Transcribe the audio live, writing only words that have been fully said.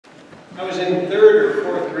I was in 3rd or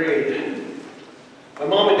 4th grade. My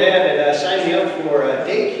mom and dad had signed me up for a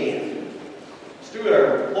day camp. It's through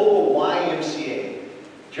our local YMCA.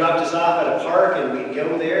 Dropped us off at a park and we'd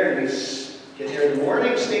go there and we'd get there in the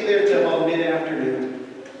morning, stay there till about mid-afternoon.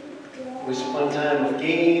 It was a fun time of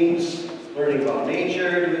games, learning about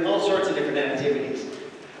nature, doing all sorts of different activities.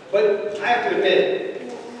 But I have to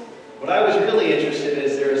admit, what I was really interested in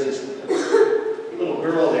is there was this little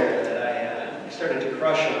girl there that I started to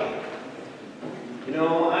crush on. You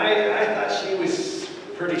know, I thought she was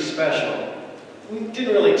pretty special. We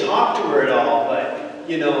didn't really talk to her at all, but,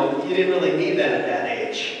 you know, you didn't really need that at that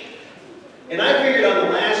age. And I figured on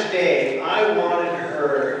the last day, I wanted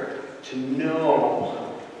her to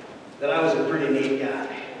know that I was a pretty neat guy.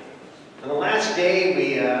 On the last day,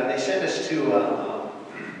 they sent us to,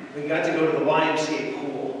 we got to go to the YMCA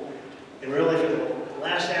pool. And really, for the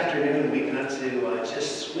last afternoon, we got to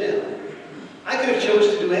just swim. I could have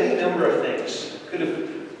chose to do any number of things. Could have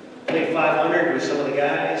played 500 with some of the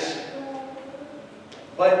guys.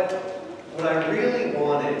 But what I really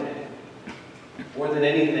wanted, more than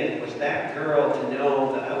anything, was that girl to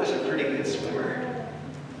know that I was a pretty good swimmer.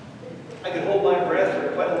 I could hold my breath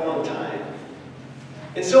for quite a long time.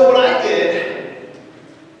 And so what I did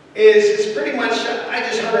is pretty much, I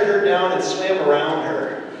just hunted her down and swam around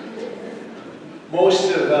her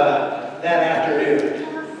most of that afternoon.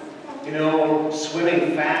 You know,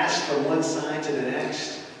 swimming fast from one side to the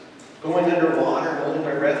next, going underwater, holding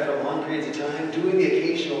my breath for long periods of time, doing the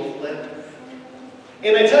occasional flip.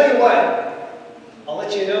 And I tell you what, I'll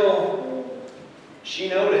let you know, she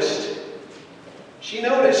noticed. She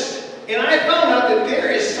noticed. And I found out that there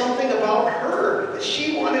is something about her that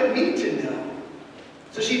she wanted me to know.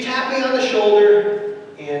 So she tapped me on the shoulder,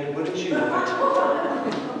 and wouldn't you know it?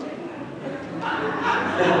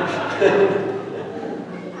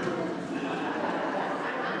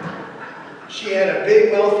 She had a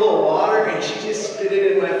big mouthful of water and she just spit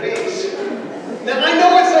it in my face. Now I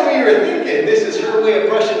know what some of you are thinking. This is her way of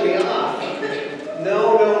brushing me off.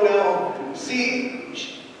 No, no, no. See,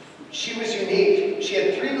 she was unique. She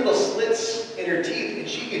had 3 little slits in her teeth and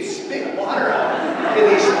she could spit water out in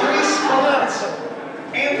these 3 spots.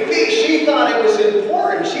 And she thought it was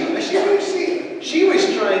important. She was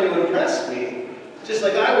trying to impress me, just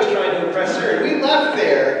like I was trying to impress her. And we left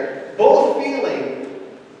there both feeling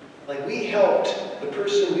like we helped the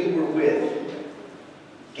person we were with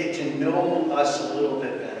get to know us a little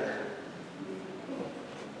bit better.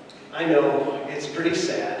 I know, it's pretty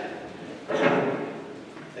sad.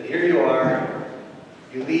 And here you are,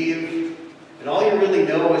 you leave, and all you really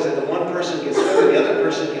know is that the one person can swim and the other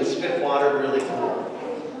person can spit water really cool.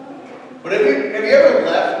 But have you ever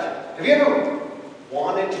left? Have you ever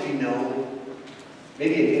wanted to be known?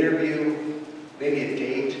 Maybe an interview, maybe a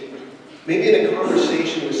date, maybe in a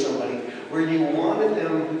conversation with somebody where you wanted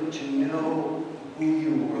them to know who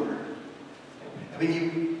you were. I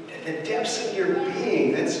mean, at the depths of your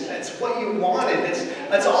being, that's what you wanted.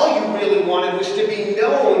 That's all you really wanted, was to be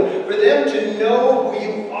known, for them to know who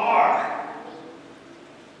you are.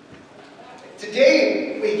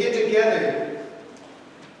 Today, we get together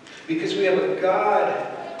because we have a God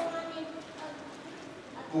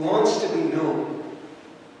who wants to be known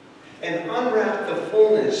and unwrap the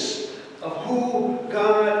fullness of who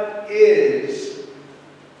God is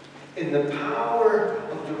in the power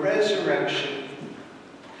of the resurrection.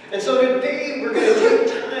 And so today we're going to take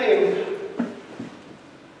time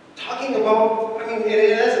talking about, and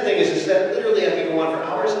that's the thing is that literally I could go on for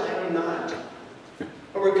hours, I am not.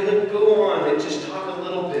 But we're going to go on and just talk a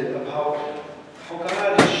little bit about how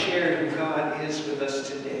God has shared who God is with us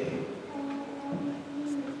today.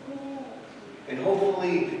 And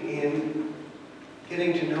hopefully in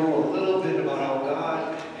getting to know a little bit about how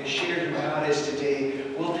God has shared who God is today,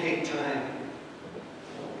 we'll take time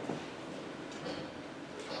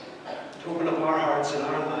to open up our hearts and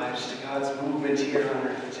our lives to God's movement here on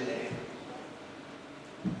earth today.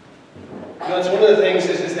 You know, it's one of the things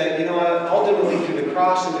is that, you know, ultimately through the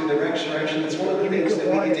cross and through the resurrection, it's one of the things that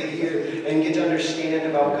we get to hear and get to understand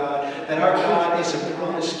about God, that our God is a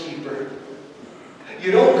promise keeper.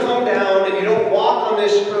 You don't come down and you don't walk on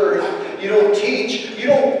this earth, you don't teach, you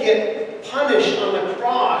don't get punished on the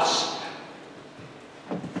cross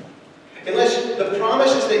unless the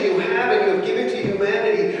promises that you have and you have given to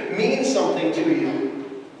humanity mean something to you.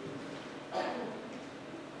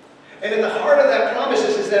 And at the heart of that promise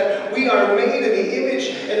is that we are made in the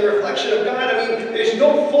image and the reflection of God. I mean, there's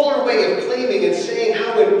no fuller way of claiming and saying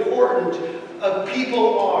how important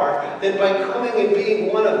people are than by coming and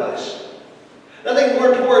being one of us. Nothing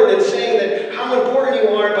more important than saying that how important you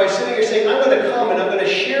are by sitting here saying, I'm going to come and I'm going to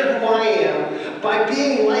share who I am by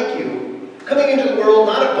being like you. Coming into the world,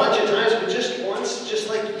 not a bunch of times, but just once, just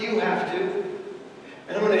like you have to.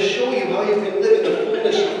 And I'm going to show you how you can live in the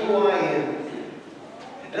fullness of who I am.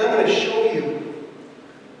 And I'm going to show you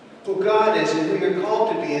who God is and who you're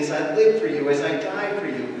called to be as I live for you, as I die for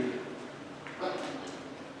you.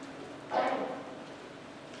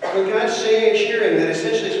 When God's sharing that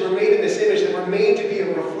essentially we're made in this image, that we're made to be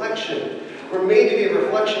a reflection. We're made to be a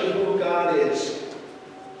reflection of who God is.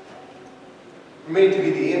 We're made to be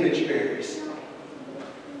the image bearers.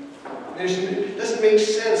 It doesn't make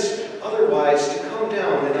sense otherwise to come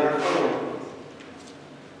down in our form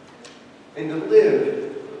and to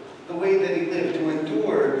live the way that he lived, to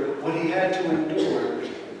endure what he had to endure,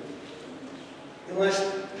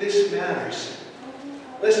 unless this matters.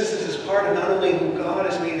 Unless this is part of not only who God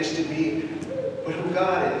has made us to be, but who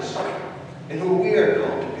God is and who we are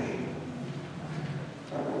called to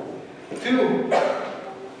be. 2,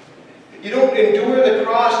 you don't endure the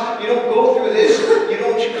cross, you don't go through this, you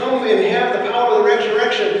don't come and have the power of the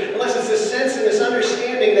resurrection unless it's this sense and this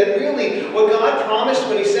understanding that really what God promised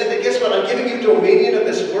when he said that, guess what, I'm giving you dominion of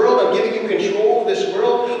this world, I'm giving you control of this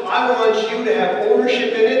world, I want you to have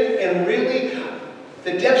ownership in it, and really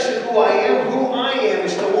the depths of who I am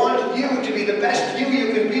is to want you to be the best you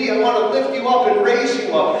can be. I want to lift you up and raise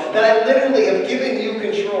you up. That I literally have given you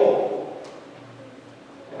control.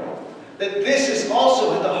 That this is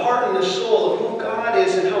also at the heart and the soul of who God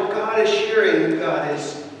is and how God is sharing who God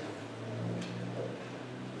is.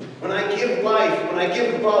 When I give life, when I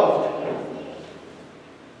give love,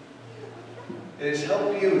 it has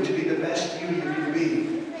helped you to be the best you can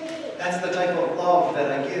be. That's the type of love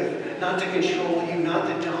that I give. Not to control you, not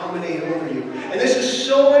to dominate over you. And this is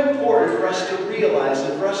so important for us to realize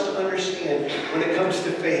and for us to understand when it comes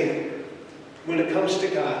to faith, when it comes to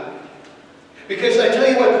God. Because I tell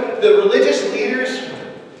you what, the religious leaders,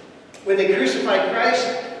 when they crucified Christ,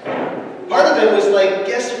 part of them was like,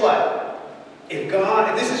 guess what? If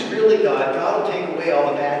this is really God, God will take away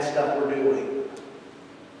all the bad stuff we're doing.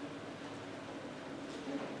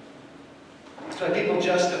 That's why people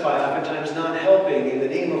justify oftentimes not helping in the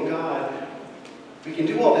name of God. We can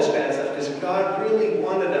do all this bad stuff because if God really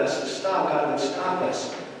wanted us to stop, God would stop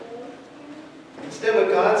us. Instead,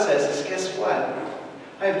 what God says is, guess what?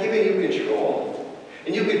 I have given you control.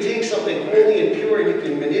 And you can take something holy and pure and you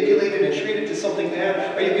can manipulate it and treat it to something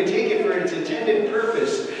bad, or you can take it for its intended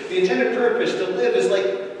purpose. The intended purpose to live is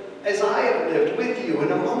like as I have lived with you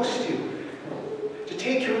and amongst you. To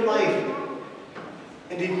take your life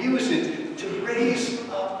and to use it to raise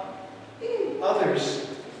up others.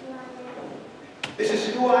 This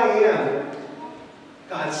is who I am,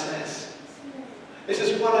 God says. This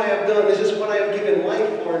is what I have done. This is what I have given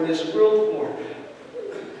life for in this world for.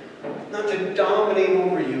 Not to dominate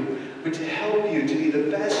over you, but to help you to be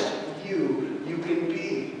the best you can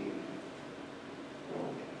be.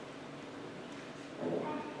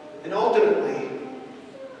 And ultimately,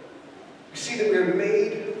 we see that we are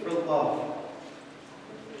made for love.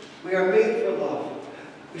 We are made for love.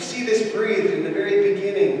 We see this breathed in the very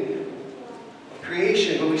beginning of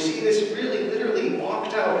creation, but we see this really literally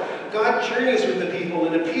walked out. God journeys with the people,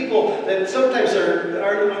 and the people that sometimes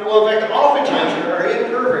well, in fact, oftentimes are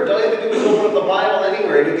imperfect. All you have to do is open up the Bible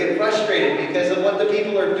anywhere and you get frustrated because of what the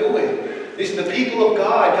people are doing. These are the people of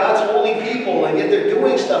God, God's holy people, and yet they're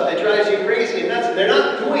doing stuff that drives you crazy. And they're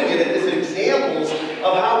not doing it as examples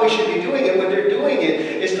of how we should be doing it. What they're doing it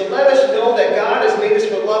is to let us know that God has made us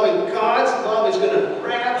for love, and God's love is going to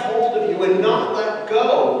grab hold of you and not let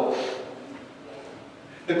go.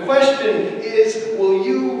 The question is, will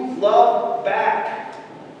you love back?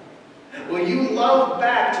 Will you love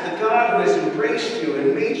back to the God who has embraced you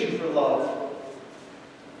and made you for love?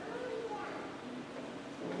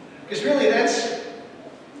 Because really that's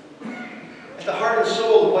at the heart and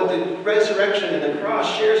soul of what the resurrection and the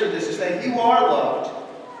cross shares with us, is that you are loved.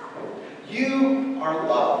 You are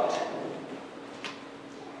loved.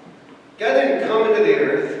 God didn't come into the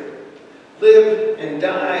earth, live and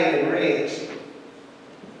die and raise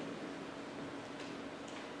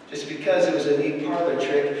just because it was a neat parlor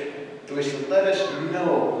trick. It was to let us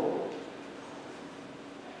know,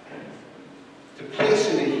 to place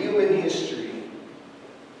into human history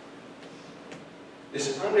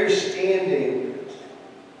this understanding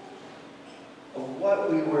of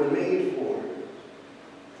what we were made for.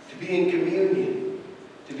 To be in communion,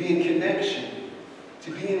 to be in connection,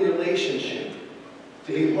 to be in relationship,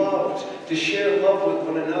 to be loved, to share love with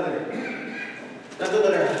one another. Not to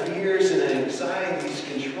let our fears and anxieties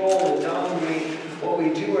control and dominate what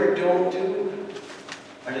we do or don't do,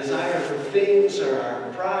 our desire for things, or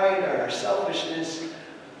our pride, or our selfishness.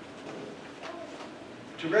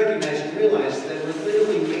 To recognize and realize that we're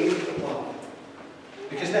literally made for love.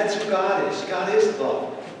 Because that's who God is. God is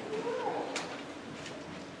love.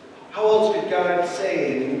 How else could God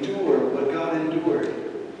say and endure what God endured?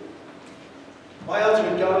 Why else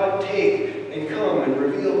would God take and come and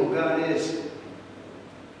reveal who God is? It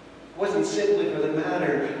wasn't simply for the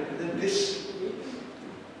matter that this,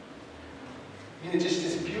 it just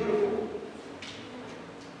is beautiful.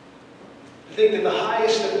 To think that the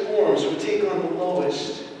highest of forms would take on the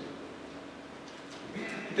lowest.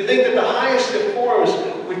 To think that the highest of forms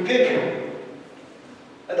would pick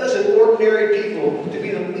a dozen ordinary people to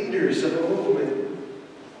be the leaders of a movement.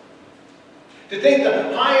 To think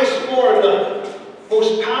the highest form, the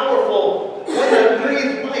most powerful, one that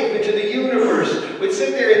breathed life into the universe, would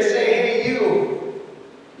sit there and say, hey, you,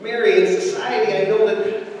 Mary, in society, I know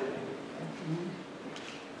that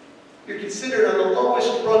you're considered on the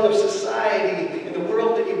lowest rung of society in the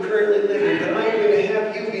world that you currently live in, but I'm going to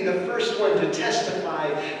have you be the first one to testify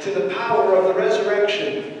to the power of the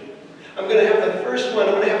resurrection. I'm going to have the first one,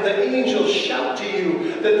 I'm going to have the angels shout to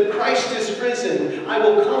you that Christ is risen. I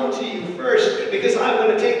will come to you first because I'm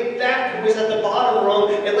going to take that who is at the bottom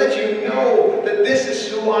rung and let you know that this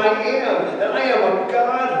is who I am. That I am a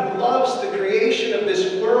God who loves the creation of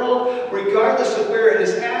this world regardless of where it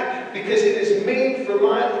is at because it is made for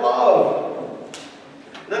my love.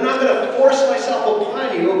 And I'm not going to force myself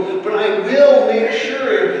upon you, but I will make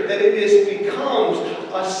sure that it becomes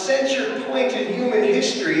a center point in human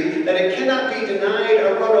history that it cannot be denied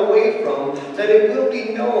or run away from, that it will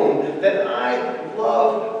be known that I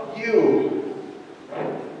love you.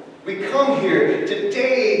 We come here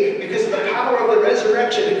today because of the power of the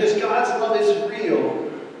resurrection, because God's love is real.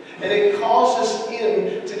 And it calls us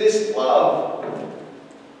into this love.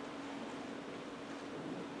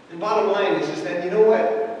 And bottom line is that, you know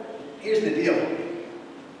what? Here's the deal.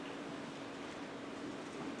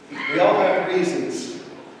 We all have reasons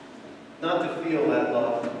not to feel that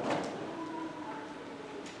love.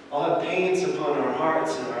 All have pains upon our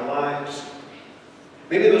hearts and our lives.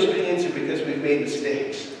 Maybe those pains are because we've made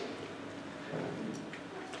mistakes.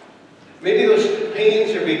 Maybe those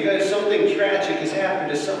pains are because something tragic has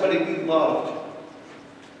happened to somebody we loved.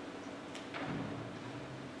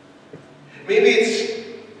 Maybe it's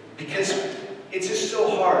because it's just so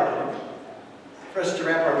hard for us to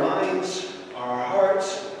wrap our minds, our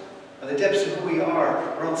hearts, or the depths of who we are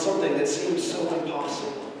around something that seems so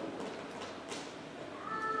impossible.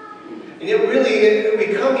 And yet really,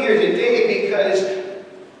 we come here today because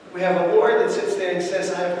we have a Lord that sits there and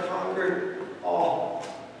says, I have conquered all.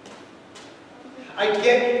 I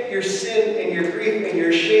get your sin and your grief and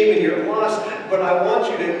your shame and your loss, but I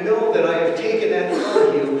want you to know that I have taken that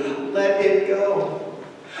from you. Let it go.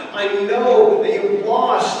 I know that you've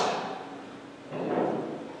lost.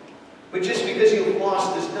 But just because you've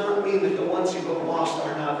lost does not mean that the ones you have lost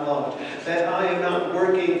are not loved. That I am not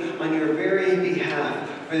working on your very behalf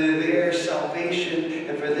for their salvation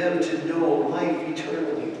and for them to know life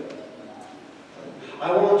eternally.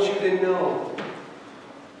 I want you to know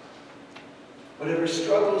whatever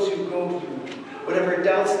struggles you go through, whatever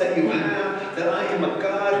doubts that you have, that I am a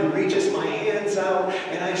God who reaches my hands out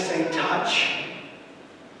and I say, touch.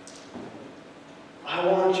 I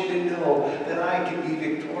want you to know that I can be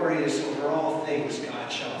victorious over all things, God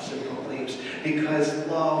shouts and proclaims, because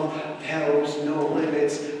love knows no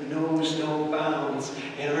limits, knows no bounds.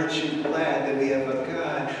 And aren't you glad that we have a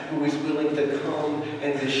God who is willing to come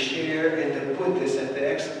and to share and to put this at the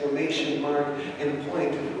exclamation mark and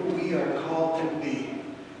point to who we are called to be.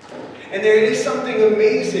 And there is something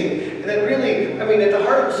amazing that really, at the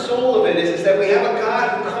heart and soul of it is that we have a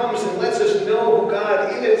God who comes and lets us know who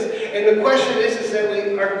God is. And the question is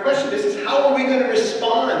our question is how are we going to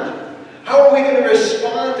respond? How are we going to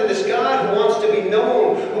respond to this God who wants to be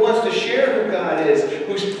known, who wants to share who God is,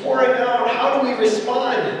 who's pouring out? How do we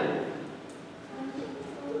respond?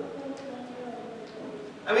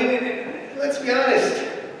 Let's be honest.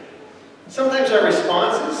 Sometimes our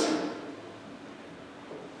responses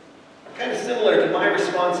are kind of similar to my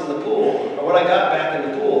response in the pool, or what I got back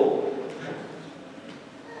in the pool.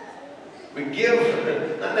 We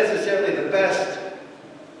give, not necessarily the best,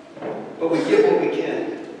 but we give what we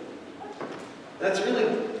can. That's really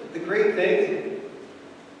the great thing.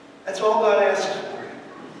 That's all God asks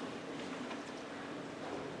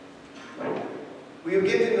for. Will you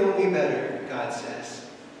get to know me better, God says,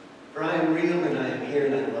 for I am real and I am here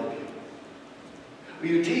and I love you. Will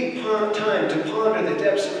you take time to ponder the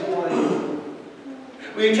depths of who I am?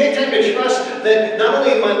 Will you take time to trust that not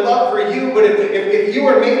only my love for you, but if you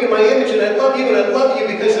are made in my image and I love you and I love you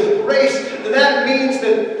because of grace, then that means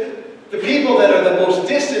that the people that are the most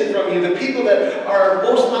distant from you, the people that are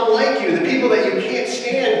most unlike you, the people that you can't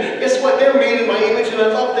stand, guess what? They're made in my image and I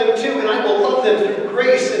love them too, and I will love them through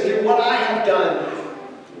grace and through what I have done.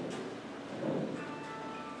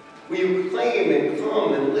 Will you claim and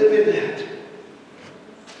come and live in that?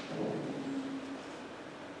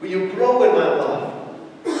 Will you grow in my love?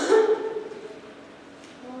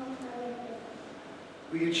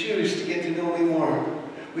 Will you choose to get to know me more?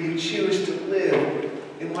 Will you choose to live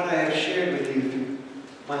in what I have shared with you through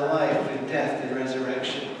my life and death and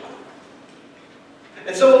resurrection?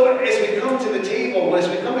 And so as we come to the table, as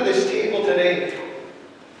we come to this table today,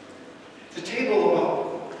 it's a table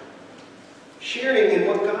about sharing in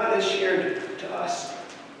what God has shared to us.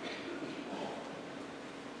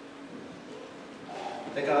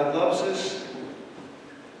 That God loves us,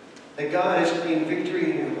 that God has claimed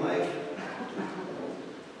victory in your life,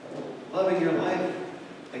 love in your life,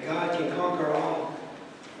 that God can conquer all,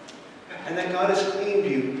 and that God has claimed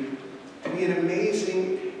you to be an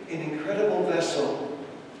amazing and incredible vessel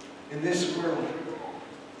in this world.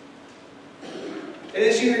 And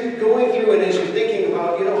as you're going through and as you're thinking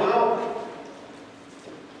about,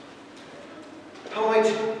 how am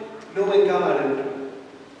I knowing God and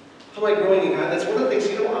how am I growing in God? That's one of the things,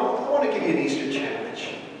 I want to give you an Easter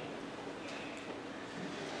challenge.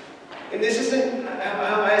 And this isn't,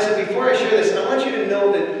 I said before I share this, I want you to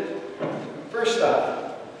know that, first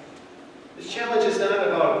off, this challenge is not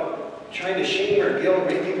about trying to shame or guilt or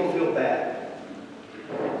make people feel bad.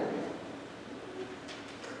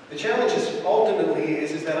 The challenge is ultimately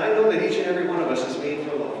is that I know that each and every one of us is made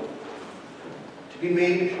for love. To be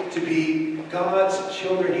made to be God's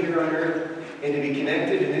children here on earth and to be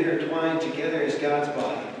connected and intertwined together as God's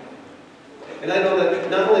body. And I know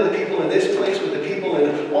that not only the people in this place, but the people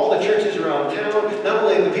in all the churches around town, not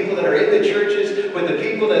only the people that are in the churches, but the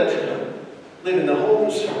people that live in the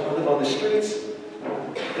homes or live on the streets.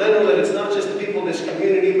 And I know that it's not just the people in this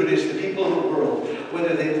community, but it's the people in the world,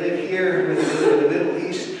 whether they live here, whether they live in the Middle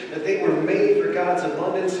East, that they were made for God's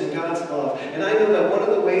abundance and God's love. And I know that one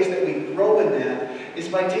of the ways that we grow in that is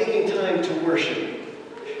by taking time to worship.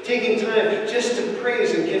 Taking time just to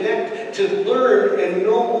praise and connect, to learn and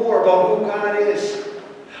know more about who God is.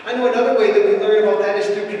 I know another way that we learn about that is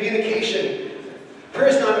through communication. Prayer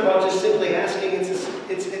is not about just simply asking,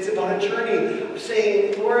 it's about a journey of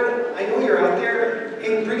saying, Lord, I know you're out there,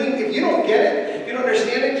 and if you don't get it, if you don't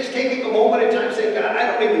understand it, just taking a moment at time saying, God,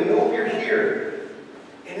 I don't even know if you're here.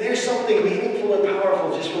 And there's something meaningful and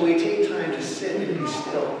powerful just when we take time to sit and be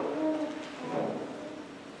still.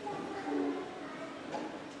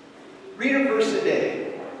 Read a verse a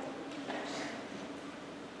day.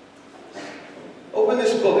 Open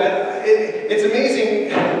this book. It's amazing.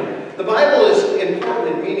 The Bible is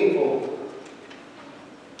important and meaningful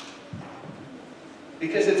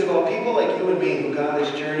because it's about people like you and me who God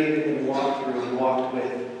has journeyed and walked through and walked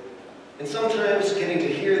with. And sometimes getting to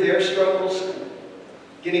hear their struggles,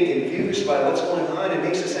 getting confused by what's going on, it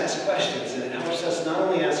makes us ask questions. And it helps us not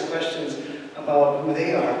only ask questions about who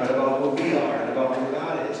they are, but about who we are and about who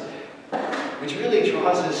God is, which really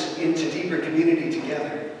draws us into deeper community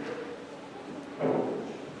together.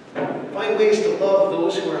 Find ways to love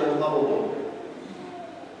those who are unlovable.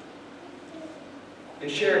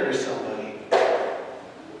 And share it with somebody.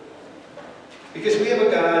 Because we have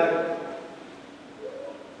a God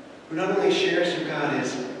who not only shares who God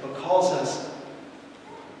is, but calls us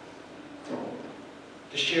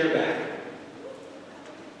to share back.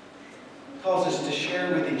 Calls us to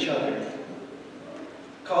share with each other.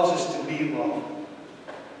 Calls us to be love.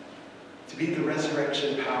 To be the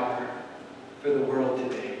resurrection power for the world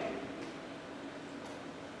today.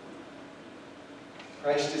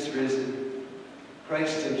 Christ is risen.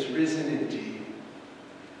 Christ is risen indeed.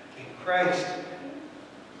 And Christ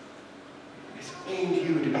has claimed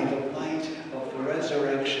you to be the light of the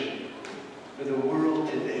resurrection for the world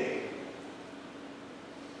today.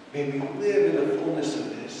 May we live in the fullness of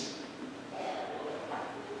this.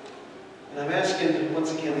 And I'm asking,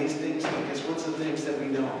 once again, these things because one of the things that we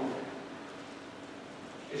know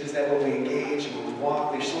is that when we engage and when we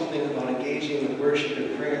walk, there's something about engaging with worship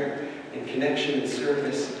and prayer and connection and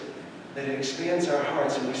service that it expands our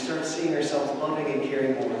hearts and we start seeing ourselves loving and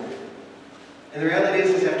caring more. And the reality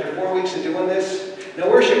is after 4 weeks of doing this, now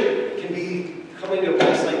worship can be coming to a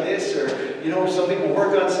place like this, or, some people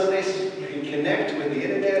work on Sundays, you can connect with the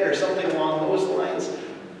internet or something along those lines.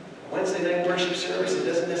 Wednesday night worship service, it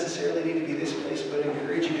doesn't necessarily need to be this place, but I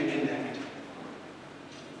encourage you to connect.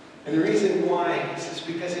 And the reason why is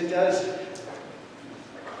because it does.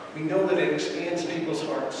 We know that it expands people's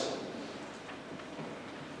hearts.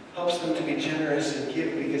 Helps them to be generous and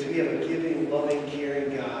give because we have a giving, loving,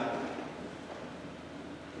 caring God.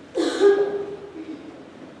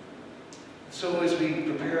 So as we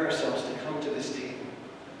prepare ourselves to come to this table,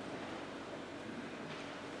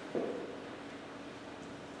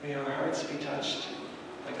 hearts be touched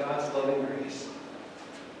by God's loving grace.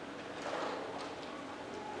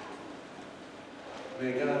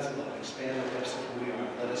 May God's love expand the depths of who we are.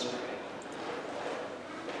 Let us pray.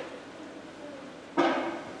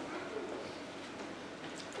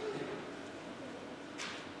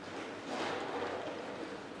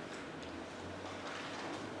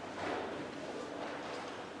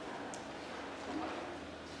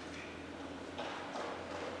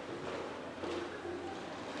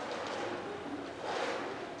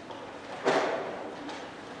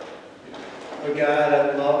 Lord God,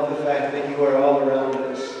 I love the fact that you are all around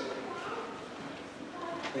us.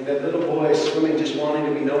 Like that little boy swimming, just wanting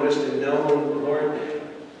to be noticed and known, Lord.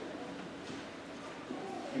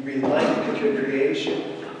 You breathe life into your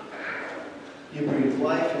creation. You breathe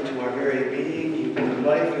life into our very being. You breathe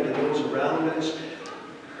life into those around us.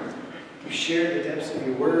 You share the depths of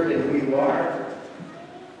your word and who you are.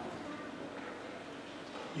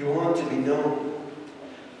 You want to be known.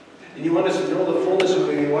 And you want us to know the fullness of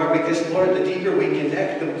who you are, because, Lord, the deeper we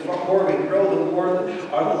connect, the more we grow, the more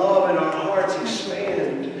our love and our hearts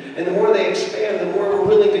expand. And the more they expand, the more we're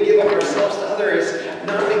willing to give up ourselves to others,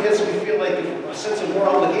 not because we feel like a sense of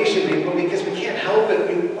moral obligation, but because we can't help it.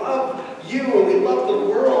 We love you and we love the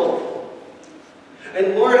world.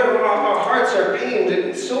 And Lord, our hearts are pained,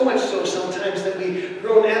 and so much so sometimes that we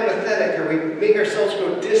grow apathetic, or we make ourselves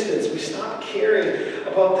grow distant. We stop caring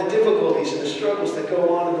about the difficulties and the struggles that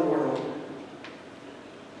go on in the world.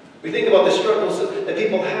 We think about the struggles that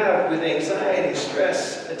people have with anxiety,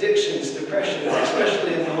 stress, addictions, depression,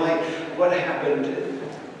 especially in the light of what happened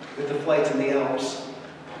with the flight in the Alps.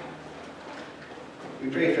 We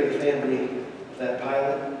pray for the family of that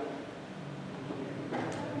pilot,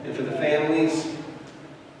 and for the families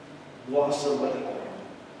who lost somebody.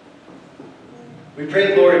 We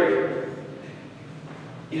pray, Lord,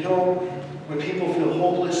 you know, when people feel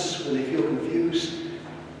hopeless, when they feel confused,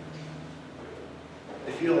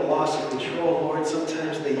 they feel a loss of control, Lord,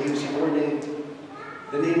 sometimes they use your name,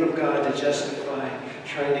 the name of God, to justify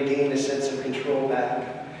trying to gain a sense of control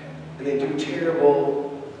back. And they do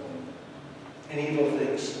terrible and evil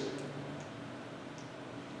things.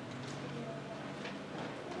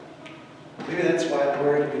 Maybe that's why,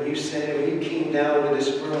 Lord, when you came down to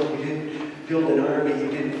this world, you didn't build an army,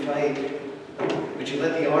 you didn't fight, but you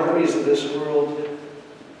let the armies of this world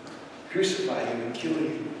crucify you and kill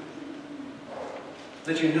you.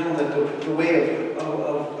 Let you know that the way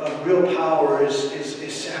of real power is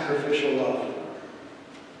sacrificial love.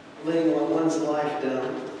 Laying one's life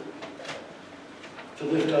down to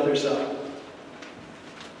lift others up.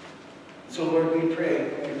 So Lord, we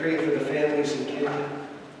pray. We pray for the families in Kenya.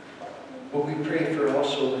 But we pray for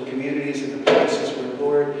also the communities and the places where,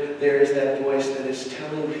 Lord, there is that voice that is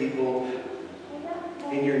telling people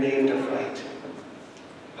in your name to fight.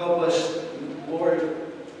 Help us, Lord,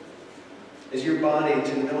 as your body,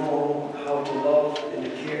 to know how to love and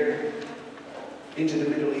to care into the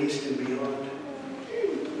Middle East and beyond.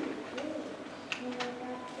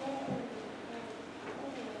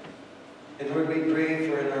 And Lord, we pray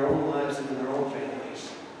for in our own lives and in our own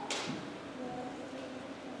families.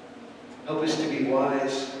 Help us to be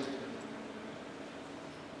wise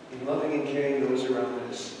in loving and caring those around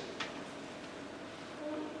us.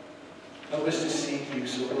 Help us to seek you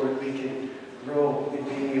so, Lord, we can grow in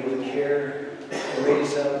being able to care and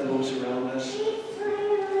raise up those around us,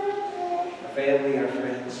 our family, our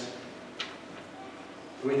friends.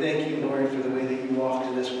 We thank you, Lord, for the way that you walked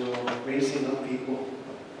in this world, raising up people,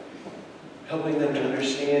 helping them to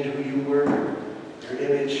understand who you were, your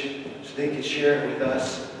image, so they could share it with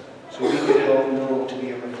us, so we could help know to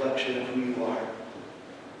be a reflection of who you are.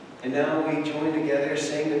 And now we join together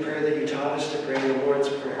saying the prayer that you taught us to pray, the Lord's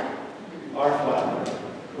Prayer. Our Father,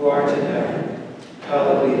 who art in heaven,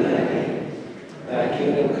 hallowed be thy name. Thy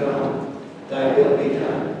kingdom come, thy will be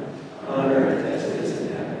done, on earth as it is in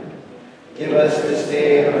heaven. Give us this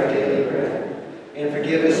day our daily bread, and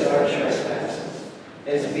forgive us our trespasses,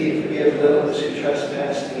 as we forgive those who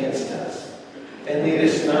trespass against us. And lead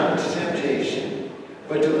us not into temptation,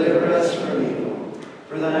 but deliver us from evil.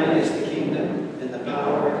 For thine